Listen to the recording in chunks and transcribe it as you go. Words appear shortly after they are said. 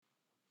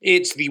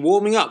It's the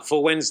warming up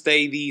for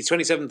Wednesday, the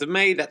 27th of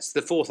May. That's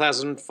the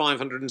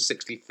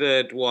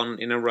 4,563rd one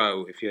in a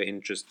row, if you're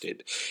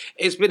interested.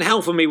 It's been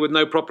hell for me with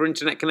no proper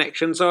internet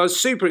connection, so I was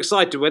super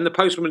excited when the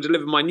postman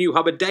delivered my new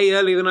hub a day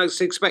earlier than I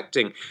was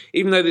expecting.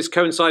 Even though this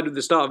coincided with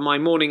the start of my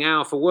morning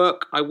hour for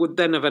work, I would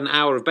then have an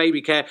hour of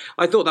baby care.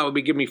 I thought that would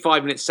be giving me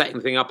 5 minutes setting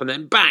the thing up and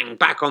then bang,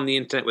 back on the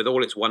internet with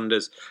all its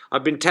wonders.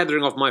 I've been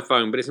tethering off my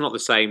phone, but it's not the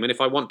same, and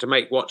if I want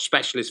to watch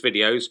specialist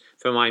videos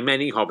for my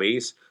many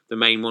hobbies, the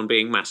main one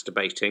being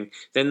masturbating,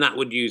 then that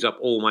would use up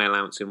all my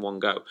allowance in one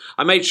go.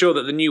 I made sure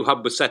that the new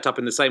hub was set up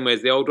in the same way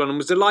as the old one and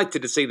was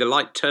delighted to see the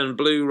light turn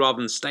blue rather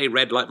than stay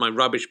red like my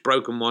rubbish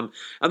broken one.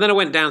 And then I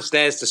went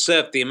downstairs to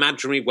surf the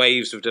imaginary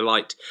waves of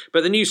delight.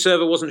 But the new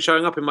server wasn't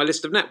showing up in my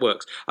list of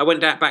networks. I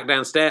went back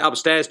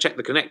upstairs, checked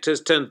the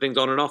connectors, turned things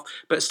on and off,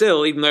 but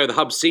still, even though the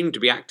hub seemed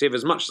to be active,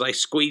 as much as I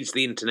squeezed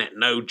the internet,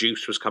 no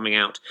juice was coming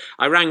out.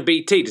 I rang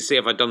BT to see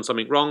if I'd done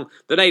something wrong.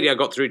 The lady I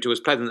got through to was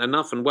pleasant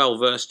enough and well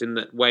versed in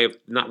that way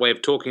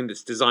of talking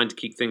that's designed to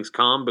keep things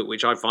calm, but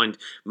which I find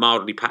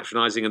mildly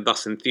patronising and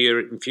thus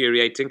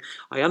infuriating.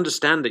 I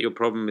understand that your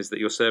problem is that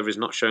your server is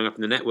not showing up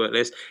in the network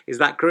list. Is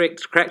that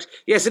correct?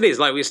 Yes, it is,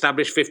 like we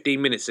established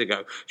 15 minutes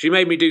ago. She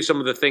made me do some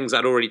of the things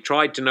I'd already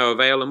tried to no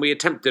avail, and we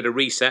attempted a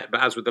reset,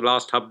 but as with the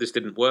last hub, this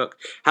didn't work.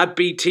 Had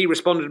BT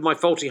responded to my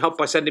faulty hub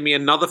by sending me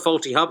another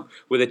faulty hub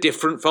with a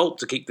different fault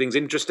to keep things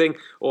interesting,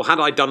 or had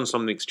I done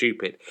something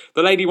stupid?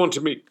 The lady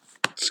wanted me...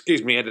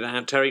 Excuse me, edit that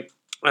out, Terry.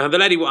 I've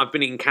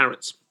been eating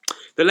carrots.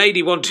 The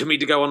lady wanted me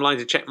to go online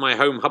to check my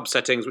home hub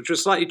settings, which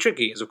was slightly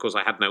tricky, as of course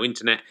I had no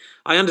internet.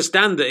 I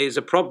understand that it's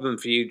a problem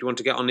for you to want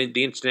to get on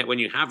the internet when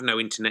you have no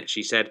internet,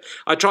 she said.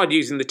 I tried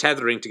using the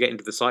tethering to get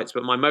into the sites,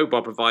 but my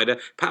mobile provider,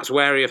 perhaps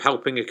wary of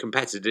helping a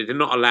competitor, did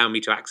not allow me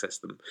to access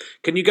them.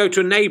 Can you go to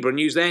a neighbour and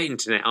use their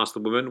internet, asked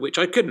the woman, which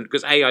I couldn't,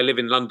 because A, I live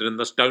in London and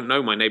thus don't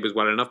know my neighbours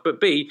well enough, but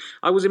B,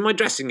 I was in my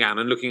dressing gown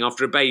and looking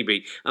after a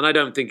baby, and I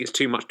don't think it's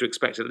too much to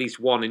expect at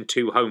least 1 in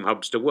 2 home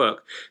hubs to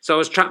work. So I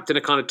was trapped in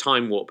a kind of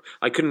time warp.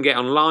 I couldn't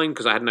get online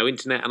because I had no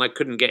internet, and I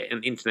couldn't get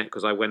an internet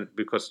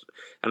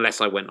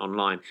unless I went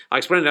online. I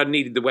explained I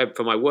needed the web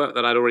for my work,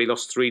 that I'd already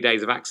lost 3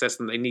 days of access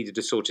and they needed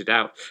to sort it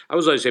out. I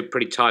was also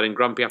pretty tired and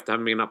grumpy after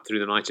having been up through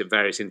the night at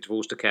various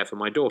intervals to care for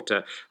my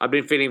daughter. I'd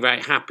been feeling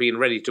very happy and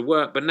ready to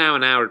work, but now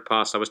an hour had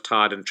passed. I was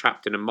tired and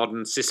trapped in a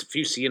modern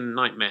Sisyphusian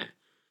nightmare.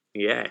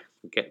 Yeah,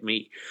 get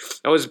me.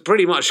 I was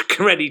pretty much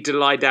ready to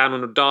lie down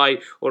and die,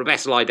 or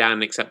best lie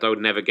down, except I would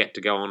never get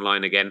to go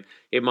online again.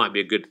 It might be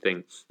a good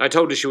thing. I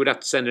told her she would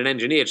have to send an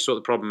engineer to sort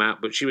the problem out,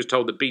 but she was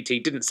told that BT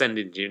didn't send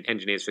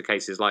engineers for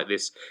cases like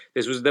this.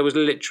 There was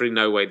literally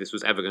no way this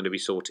was ever going to be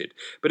sorted.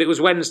 But it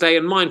was Wednesday,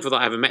 and mindful that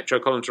I have a Metro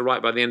column to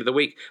write by the end of the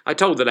week, I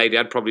told the lady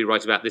I'd probably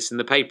write about this in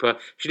the paper.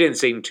 She didn't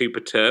seem too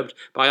perturbed,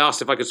 but I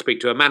asked if I could speak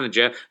to a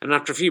manager, and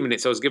after a few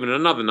minutes I was given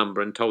another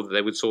number and told that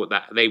they would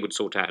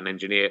sort out an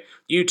engineer.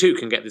 You too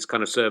can get this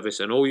kind of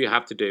service, and all you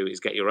have to do is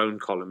get your own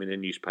column in a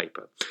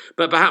newspaper.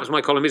 But perhaps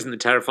my column isn't the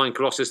terrifying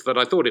colossus that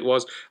I thought it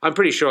was. I'm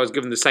pretty sure I was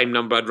given the same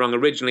number I'd rung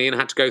originally and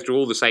had to go through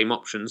all the same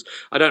options.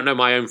 I don't know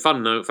my own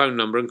phone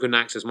number and couldn't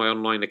access my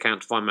online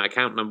account to find my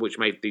account number, which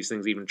made these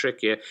things even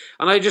trickier.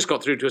 And I just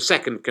got through to a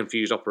second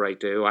confused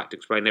operator who I had to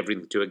explain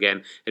everything to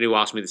again, and who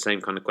asked me the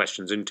same kind of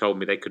questions and told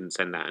me they couldn't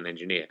send out an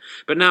engineer.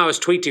 But now I was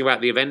tweeting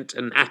about the event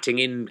and atting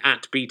in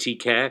at BT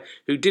Care,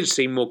 who did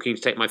seem more keen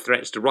to take my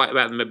threats to write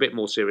about them a bit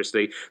more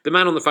seriously. The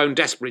man on the phone,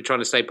 desperately trying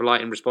to stay polite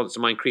in response to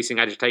my increasing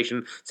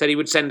agitation, said he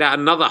would send out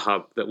another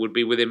hub that would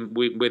be with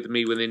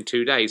me within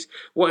 2 days.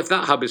 What if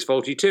that hub is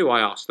faulty too?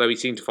 I asked, though he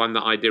seemed to find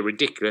that idea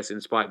ridiculous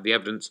in spite of the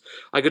evidence.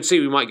 I could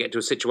see we might get to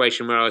a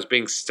situation where I was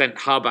being sent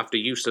hub after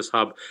useless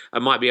hub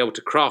and might be able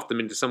to craft them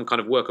into some kind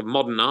of work of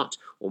modern art,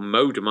 or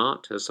modem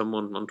art, as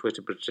someone on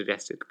Twitter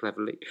suggested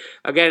cleverly.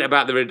 Again,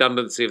 about the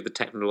redundancy of the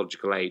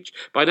technological age.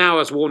 By now I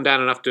was worn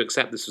down enough to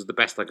accept this was the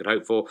best I could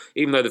hope for,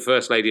 even though the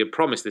First Lady had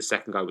promised this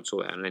second guy would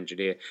sort out an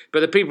engineer.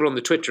 But the people on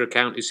the Twitter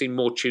account who seemed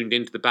more tuned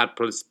into the bad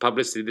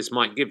publicity this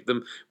might give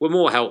them were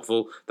more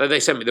helpful, though they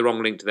sent me the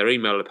wrong link to their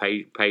email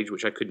page,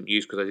 which I couldn't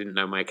use because I didn't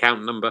know my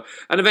account number,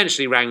 and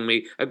eventually rang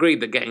me,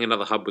 agreed that getting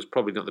another hub was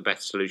probably not the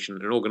best solution,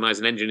 and organised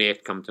an engineer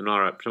to come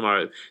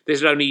tomorrow.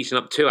 This had only eaten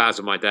up 2 hours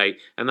of my day,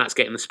 and that's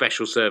getting the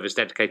special service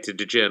dedicated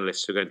to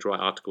journalists who are going to write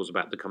articles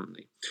about the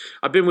company.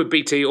 I've been with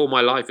BT all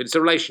my life. It's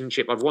a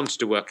relationship I've wanted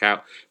to work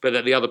out, but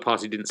that the other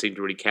party didn't seem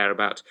to really care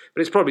about.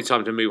 But it's probably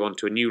time to move on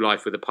to a new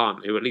life with a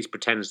partner who at least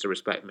pretends to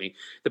respect me.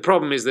 The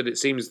problem is that it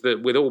seems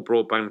that with all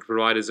broadband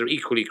providers, they're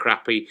equally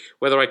crappy.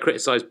 Whenever I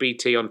criticise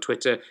BT on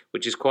Twitter,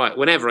 which is quite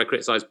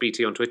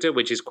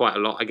a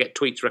lot, I get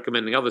tweets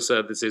recommending other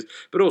services,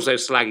 but also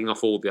slagging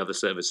off all the other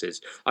services.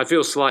 I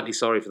feel slightly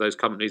sorry for those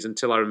companies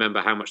until I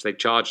remember how much they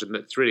charge, and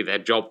that it's really their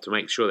job to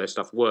make sure their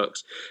stuff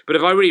works. But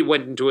if I really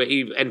went into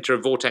enter a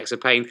vortex of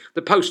pain,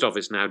 the post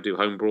office now do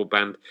home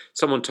broadband.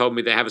 Someone told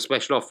me they have a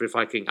special offer if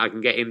I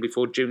can get in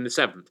before June the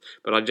 7th,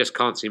 but I just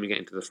can't seem to get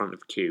into the front of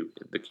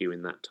the queue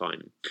in that time.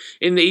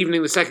 In the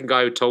evening, the second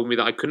guy who told me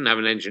that I couldn't have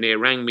an engineer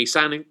rang me,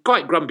 sounding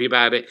quite grumpy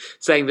about it,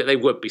 saying that they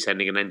would be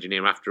sending an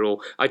engineer after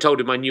all. I told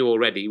him I knew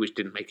already, which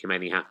didn't make him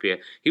any happier.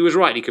 He was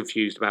rightly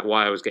confused about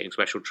why I was getting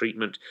special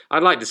treatment.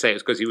 I'd like to say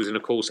it's because he was in a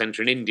call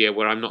centre in India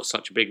where I'm not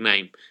such a big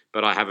name,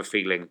 but I have a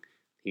feeling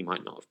he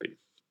might not have been.